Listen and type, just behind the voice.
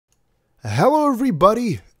Hello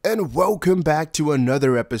everybody, and welcome back to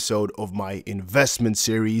another episode of my investment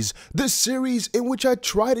series, the series in which I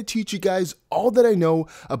try to teach you guys all that I know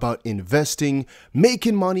about investing,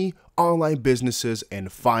 making money, online businesses,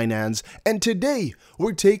 and finance. And today,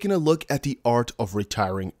 we're taking a look at the art of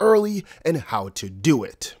retiring early and how to do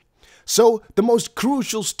it. So, the most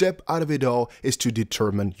crucial step out of it all is to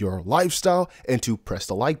determine your lifestyle and to press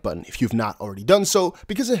the like button if you've not already done so,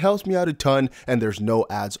 because it helps me out a ton and there's no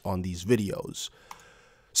ads on these videos.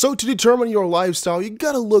 So to determine your lifestyle, you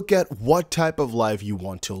gotta look at what type of life you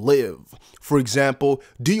want to live. For example,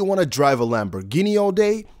 do you want to drive a Lamborghini all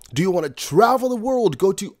day? Do you want to travel the world,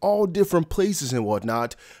 go to all different places and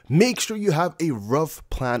whatnot? Make sure you have a rough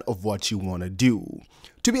plan of what you want to do.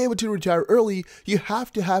 To be able to retire early, you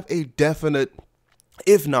have to have a definite,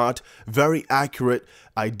 if not very accurate,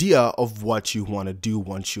 idea of what you want to do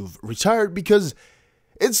once you've retired, because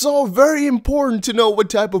it's all very important to know what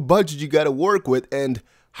type of budget you got to work with and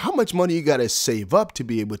how much money you got to save up to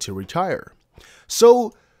be able to retire.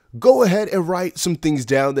 So go ahead and write some things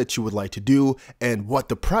down that you would like to do and what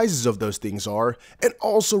the prices of those things are, and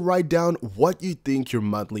also write down what you think your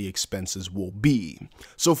monthly expenses will be.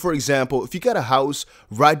 So for example, if you got a house,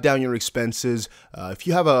 write down your expenses. If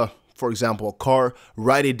you have for example, a car,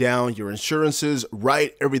 write it down, your insurances,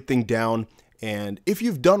 write everything down. And if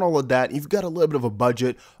you've done all of that, you've got a little bit of a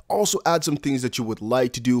budget, also add some things that you would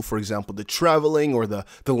like to do, for example, the traveling or the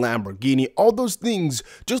Lamborghini, all those things.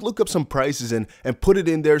 Just look up some prices and put it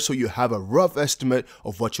in there so you have a rough estimate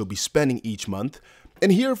of what you'll be spending each month.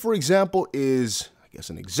 And here, for example, is, I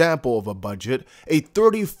guess, an example of a budget, a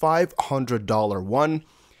 $3,500 one.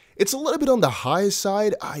 It's a little bit on the high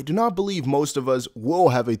side. I do not believe most of us will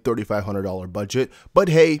have a $3,500 budget, but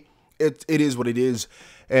hey, it is what it is.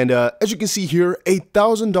 And as you can see here,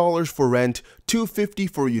 $8,000 for rent, $250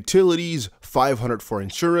 for utilities, $500 for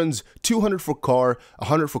insurance, $200 for car,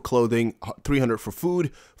 $100 for clothing, $300 for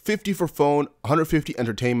food, $50 for phone, $150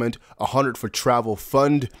 entertainment, $100 for travel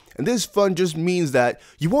fund. And this fund just means that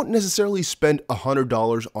you won't necessarily spend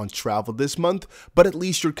 $100 on travel this month, but at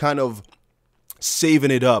least you're kind of saving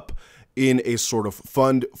it up in a sort of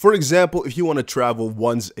fund. For example, if you want to travel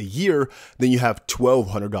once a year, then you have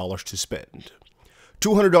 $1,200 to spend.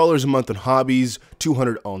 $200 a month on hobbies,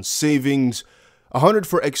 $200 on savings, $100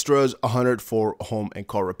 for extras, $100 for home and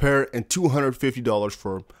car repair, and $250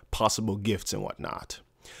 for possible gifts and whatnot.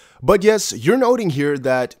 But yes, you're noting here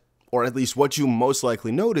that, or at least what you most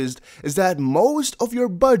likely noticed, is that most of your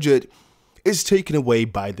budget is taken away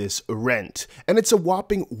by this rent. And it's a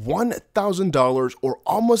whopping $1,000, or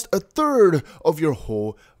almost a third of your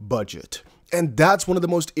whole budget. And that's one of the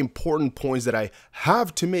most important points that I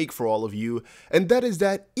have to make for all of you. And that is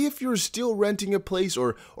that if you're still renting a place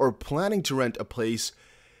or planning to rent a place,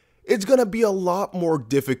 it's going to be a lot more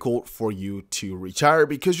difficult for you to retire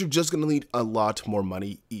because you're just going to need a lot more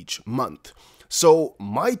money each month. So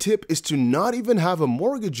my tip is to not even have a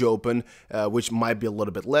mortgage open, which might be a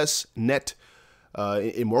little bit less net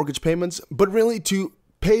in mortgage payments, but really to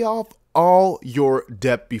pay off all your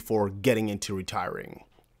debt before getting into retiring.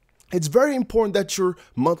 It's very important that your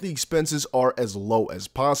monthly expenses are as low as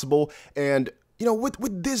possible. And, you know,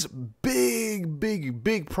 with this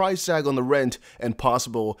big price tag on the rent and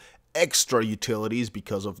possible extra utilities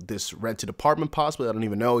because of this rented apartment, possibly, I don't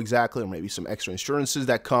even know exactly, or maybe some extra insurances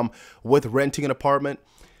that come with renting an apartment,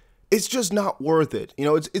 it's just not worth it. You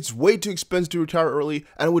know, it's way too expensive to retire early,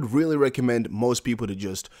 and I would really recommend most people to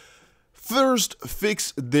just first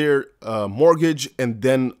fix their mortgage and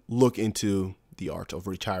then look into the art of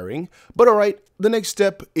retiring. But all right, the next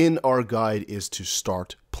step in our guide is to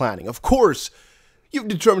start planning. Of course, you've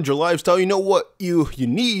determined your lifestyle, you know what you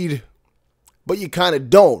need, but you kind of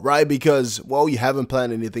don't, right? Because, well, you haven't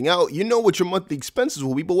planned anything out. You know what your monthly expenses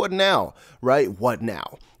will be, but what now, right? What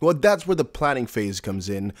now? Well, that's where the planning phase comes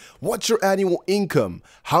in. What's your annual income?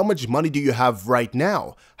 How much money do you have right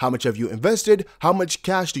now? How much have you invested? How much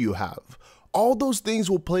cash do you have? All those things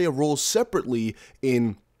will play a role separately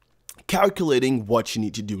in calculating what you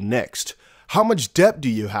need to do next. How much debt do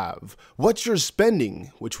you have? What's your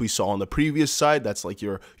spending, which we saw on the previous side? That's like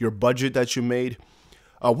your budget that you made.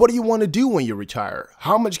 What do you want to do when you retire?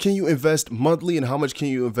 How much can you invest monthly and how much can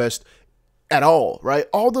you invest at all, right?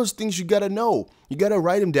 All those things you got to know. You got to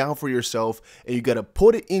write them down for yourself and you got to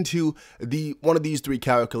put it into one of these three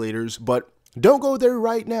calculators, but don't go there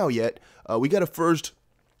right now yet. We got to first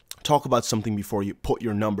talk about something before you put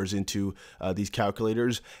your numbers into these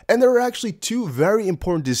calculators. And there are actually two very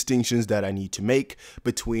important distinctions that I need to make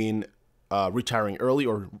between retiring early,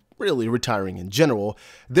 or really retiring in general.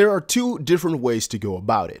 There are two different ways to go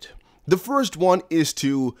about it. The first one is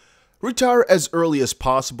to Retire as early as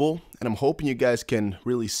possible, and I'm hoping you guys can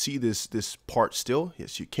really see this part still.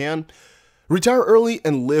 Yes, you can. Retire early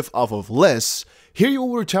and live off of less. Here you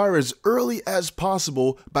will retire as early as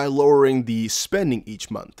possible by lowering the spending each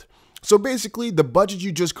month. So basically, the budget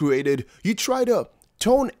you just created, you try to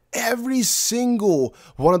tone every single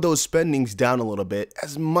one of those spendings down a little bit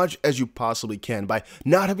as much as you possibly can by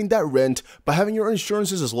not having that rent, by having your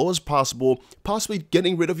insurances as low as possible, possibly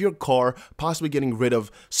getting rid of your car, possibly getting rid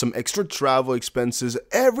of some extra travel expenses,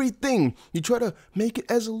 everything. You try to make it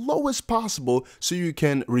as low as possible so you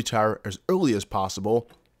can retire as early as possible.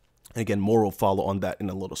 Again, more will follow on that in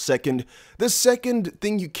a little second. The second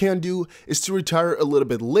thing you can do is to retire a little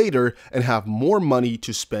bit later and have more money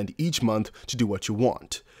to spend each month to do what you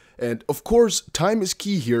want. And of course, time is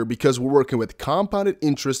key here because we're working with compounded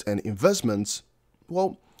interest and investments.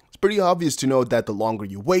 Well, it's pretty obvious to know that the longer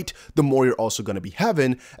you wait, the more you're also going to be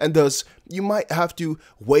having, and thus you might have to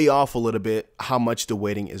weigh off a little bit how much the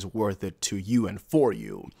waiting is worth it to you and for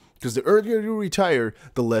you. Because the earlier you retire,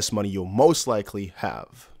 the less money you'll most likely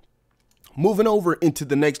have. Moving over into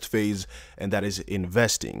the next phase, and that is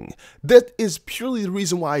investing. That is purely the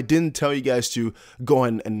reason why I didn't tell you guys to go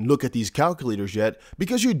and look at these calculators yet,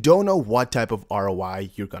 because you don't know what type of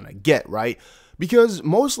ROI you're gonna get, right? Because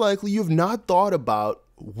most likely you've not thought about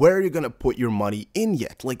where you're gonna put your money in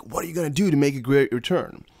yet. Like, what are you gonna do to make a great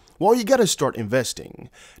return? Well, you gotta start investing.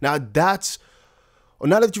 Now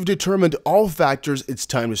that you've determined all factors, it's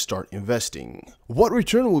time to start investing. What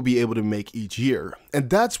return will be able to make each year? And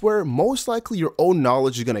that's where most likely your own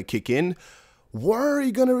knowledge is going to kick in. Where are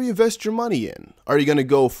you going to reinvest your money in? Are you going to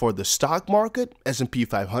go for the stock market, S&P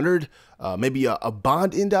 500, maybe a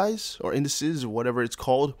bond index or indices or whatever it's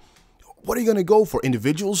called? What are you going to go for?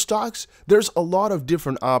 Individual stocks? There's a lot of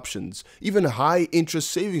different options, even high interest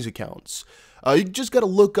savings accounts. You just got to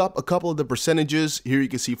look up a couple of the percentages. Here you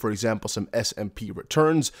can see, for example, some S&P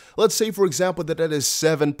returns. Let's say, for example, that is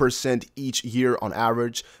 7% each year on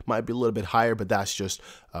average. Might be a little bit higher, but that's just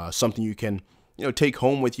something you can take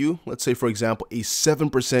home with you. Let's say, for example, a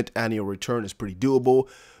 7% annual return is pretty doable.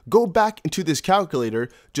 Go back into this calculator.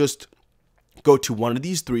 Just go to one of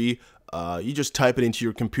these three. You just type it into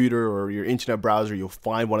your computer or your internet browser, you'll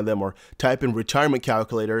find one of them, or type in retirement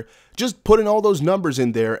calculator. Just put in all those numbers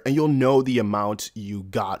in there and you'll know the amount you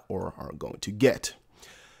got or are going to get.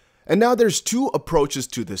 And now there's two approaches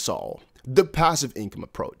to this all. The passive income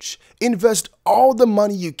approach. Invest all the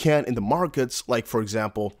money you can in the markets, like for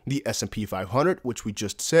example, the S&P 500, which we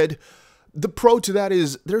just said. The pro to that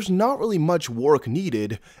is there's not really much work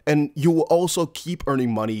needed, and you will also keep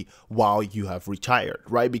earning money while you have retired,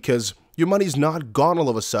 right? Because your money's not gone all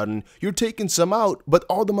of a sudden. You're taking some out, but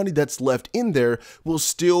all the money that's left in there will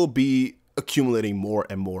still be accumulating more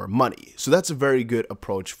and more money. So that's a very good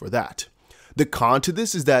approach for that. The con to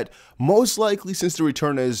this is that most likely, since the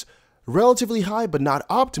return is relatively high but not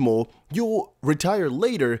optimal, you'll retire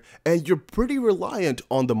later and you're pretty reliant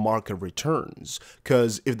on the market returns,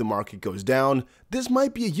 because if the market goes down, this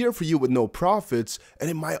might be a year for you with no profits, and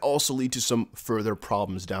it might also lead to some further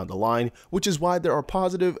problems down the line, which is why there are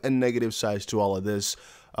positive and negative sides to all of this.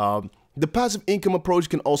 The passive income approach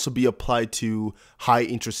can also be applied to high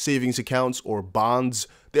interest savings accounts or bonds.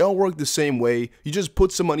 They all work the same way. You just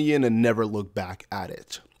put some money in and never look back at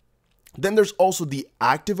it. Then there's also the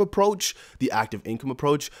active approach, the active income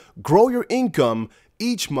approach. Grow your income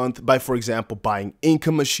each month by, for example, buying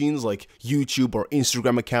income machines like YouTube or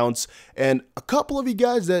Instagram accounts. And a couple of you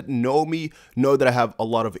guys that know me know that I have a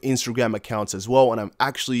lot of Instagram accounts as well, and I'm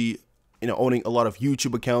actually owning a lot of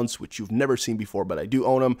YouTube accounts, which you've never seen before, but I do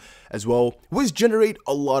own them as well, which generate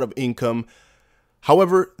a lot of income.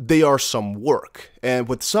 However, they are some work, and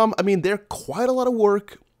with some, they're quite a lot of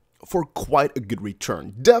work for quite a good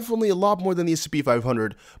return. Definitely a lot more than the S&P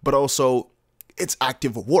 500, but also it's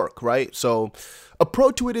active work, right? So a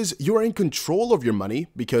pro to it is you're in control of your money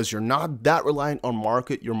because you're not that reliant on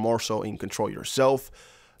market. You're more so in control yourself,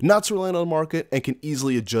 not so reliant on market, and can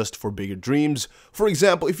easily adjust for bigger dreams. For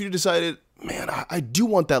example, if you decided, man, I do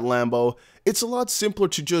want that Lambo, it's a lot simpler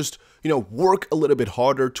to just work a little bit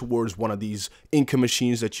harder towards one of these income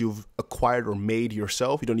machines that you've acquired or made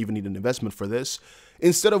yourself. You don't even need an investment for this.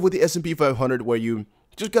 Instead of with the S&P 500 where you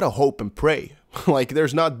just gotta hope and pray. Like,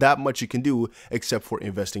 there's not that much you can do except for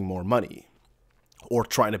investing more money or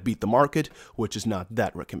trying to beat the market, which is not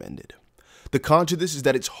that recommended. The con to this is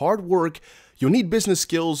that it's hard work, you'll need business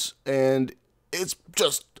skills, and it's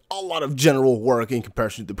just a lot of general work in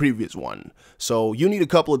comparison to the previous one. So you need a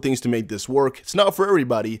couple of things to make this work. It's not for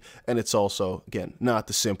everybody, and it's also, again, not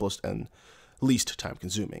the simplest and least time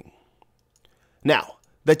consuming. Now,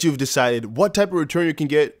 that you've decided what type of return you can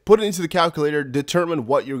get, put it into the calculator, determine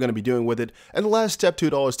what you're going to be doing with it, and the last step to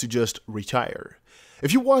it all is to just retire.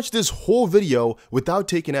 If you watch this whole video without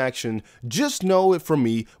taking action, just know it from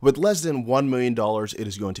me, with less than $1 million, it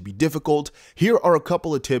is going to be difficult. Here are a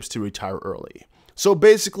couple of tips to retire early. So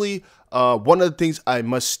basically, one of the things I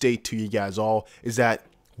must state to you guys all is that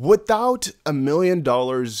without $1 million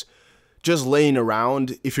just laying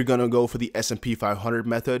around, if you're going to go for the S&P 500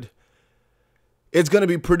 method, it's going to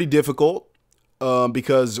be pretty difficult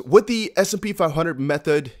because with the S&P 500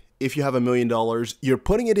 method, if you have $1 million, you're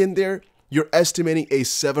putting it in there, you're estimating a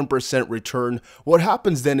 7% return. What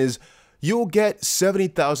happens then is you'll get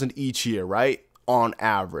 70,000 each year, right? On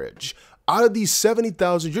average. Out of these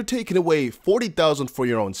 70,000, you're taking away 40,000 for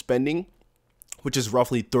your own spending, which is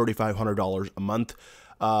roughly $3,500 a month.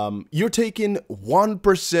 You're taking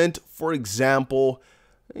 1%, for example,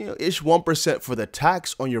 ish 1% for the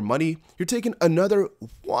tax on your money. You're taking another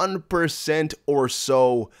 1% or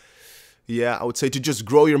so, yeah, I would say, to just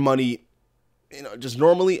grow your money, just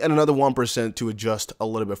normally, and another 1% to adjust a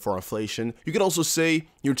little bit for inflation. You could also say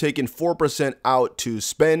you're taking 4% out to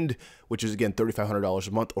spend, which is again $3,500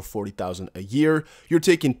 a month or $40,000 a year. You're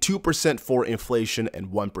taking 2% for inflation and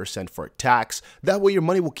 1% for tax. That way your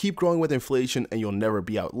money will keep growing with inflation and you'll never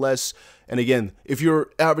be out less. And again, if your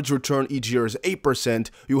average return each year is 8%,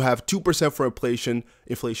 you have 2% for inflation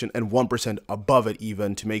and 1% above it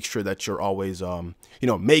even, to make sure that you're always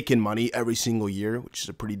making money every single year, which is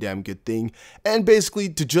a pretty damn good thing. And basically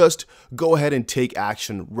to just go ahead and take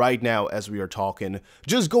action right now as we are talking.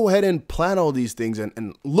 Just go ahead and plan all these things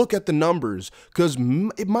and look at the numbers, because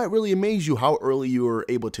it might really amaze you how early you are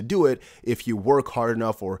able to do it if you work hard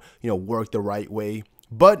enough or work the right way.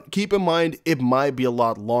 But keep in mind, it might be a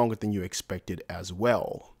lot longer than you expected as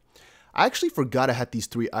well. I actually forgot I had these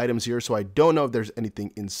 3 items here, so I don't know if there's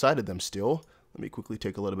anything inside of them still. Let me quickly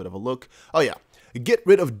take a little bit of a look. Oh yeah, get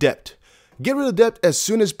rid of debt. Get rid of debt as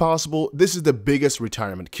soon as possible. This is the biggest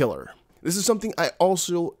retirement killer. This is something I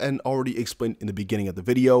also already explained in the beginning of the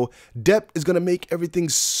video. Debt is going to make everything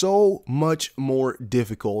so much more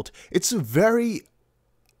difficult. It's a very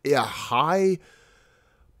high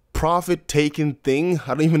profit taking thing. I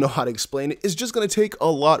don't even know how to explain it. It's just going to take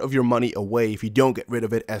a lot of your money away if you don't get rid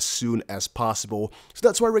of it as soon as possible. So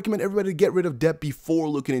that's why I recommend everybody to get rid of debt before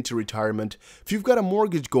looking into retirement. If you've got a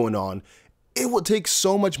mortgage going on, it will take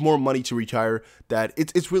so much more money to retire that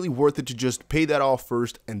it's really worth it to just pay that off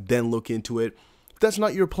first and then look into it. If that's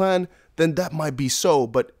not your plan, then that might be so,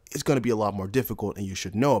 but it's going to be a lot more difficult and you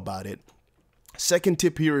should know about it. Second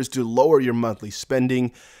tip here is to lower your monthly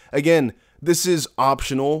spending. Again, this is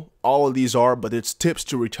optional. All of these are, but it's tips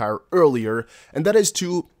to retire earlier, and that is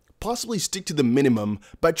to possibly stick to the minimum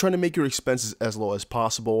by trying to make your expenses as low as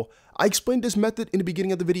possible. I explained this method in the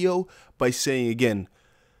beginning of the video by saying, again,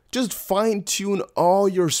 just fine-tune all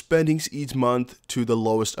your spendings each month to the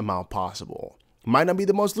lowest amount possible. Might not be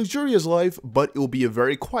the most luxurious life, but it will be a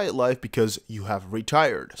very quiet life because you have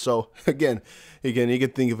retired. So again, you can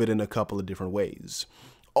think of it in a couple of different ways.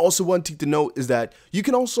 Also, one thing to note is that you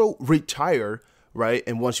can also retire, right?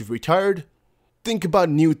 And once you've retired, think about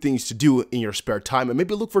new things to do in your spare time and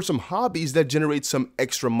maybe look for some hobbies that generate some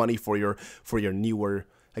extra money for your newer,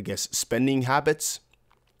 I guess, spending habits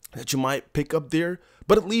that you might pick up there.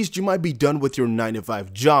 But at least you might be done with your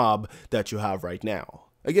 9-to-5 job that you have right now.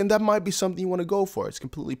 Again, that might be something you want to go for. It's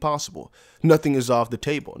completely possible. Nothing is off the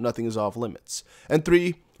table. Nothing is off limits. And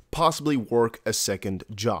 3, possibly work a second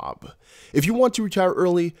job. If you want to retire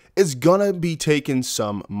early, it's gonna be taking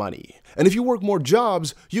some money. And if you work more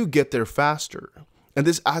jobs, you get there faster. And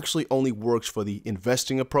this actually only works for the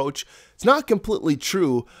investing approach. It's not completely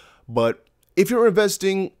true, but if you're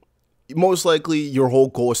investing, most likely your whole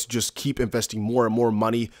goal is to just keep investing more and more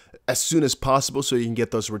money as soon as possible so you can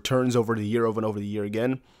get those returns over the year, over and over the year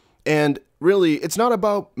again. And really, it's not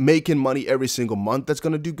about making money every single month that's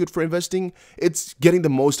going to do good for investing. It's getting the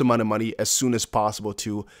most amount of money as soon as possible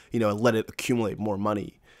to, let it accumulate more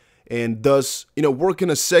money. And thus,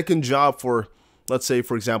 working a second job for, let's say,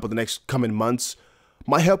 for example, the next coming months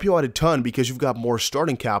might help you out a ton because you've got more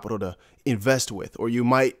starting capital to invest with, or you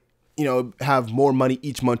might have more money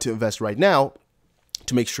each month to invest right now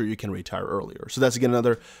to make sure you can retire earlier. So that's, again,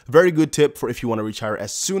 another very good tip for if you want to retire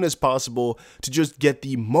as soon as possible, to just get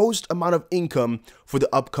the most amount of income for the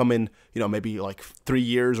upcoming, maybe like 3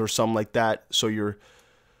 years or something like that. So you're,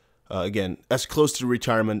 again, as close to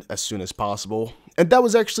retirement as soon as possible. And that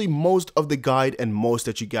was actually most of the guide and most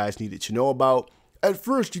that you guys needed to know about. At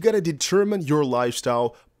first, you got to determine your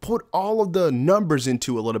lifestyle, put all of the numbers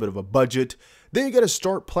into a little bit of a budget. Then you got to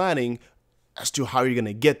start planning as to how you're going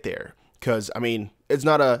to get there. Because, I mean, it's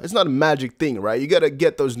not a magic thing, right? You got to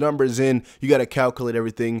get those numbers in. You got to calculate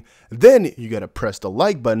everything. Then you got to press the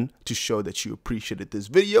like button to show that you appreciated this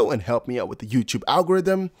video and help me out with the YouTube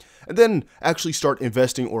algorithm. And then actually start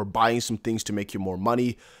investing or buying some things to make you more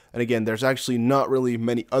money. And again, there's actually not really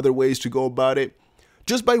many other ways to go about it.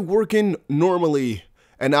 Just by working normally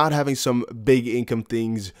and not having some big income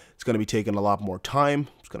things, it's going to be taking a lot more time.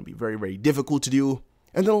 It's going to be very, very difficult to do.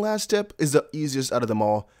 And then the last step is the easiest out of them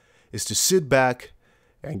all, is to sit back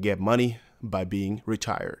and get money by being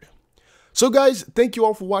retired. So guys, thank you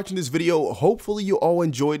all for watching this video. Hopefully you all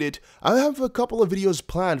enjoyed it. I have a couple of videos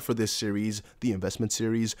planned for this series, the investment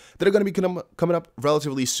series, that are going to be coming up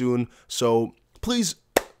relatively soon. So please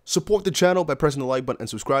support the channel by pressing the like button and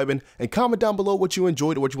subscribing, and comment down below what you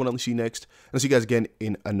enjoyed or what you want to see next. And I'll see you guys again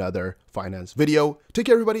in another finance video. Take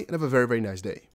care everybody, and have a very, very nice day.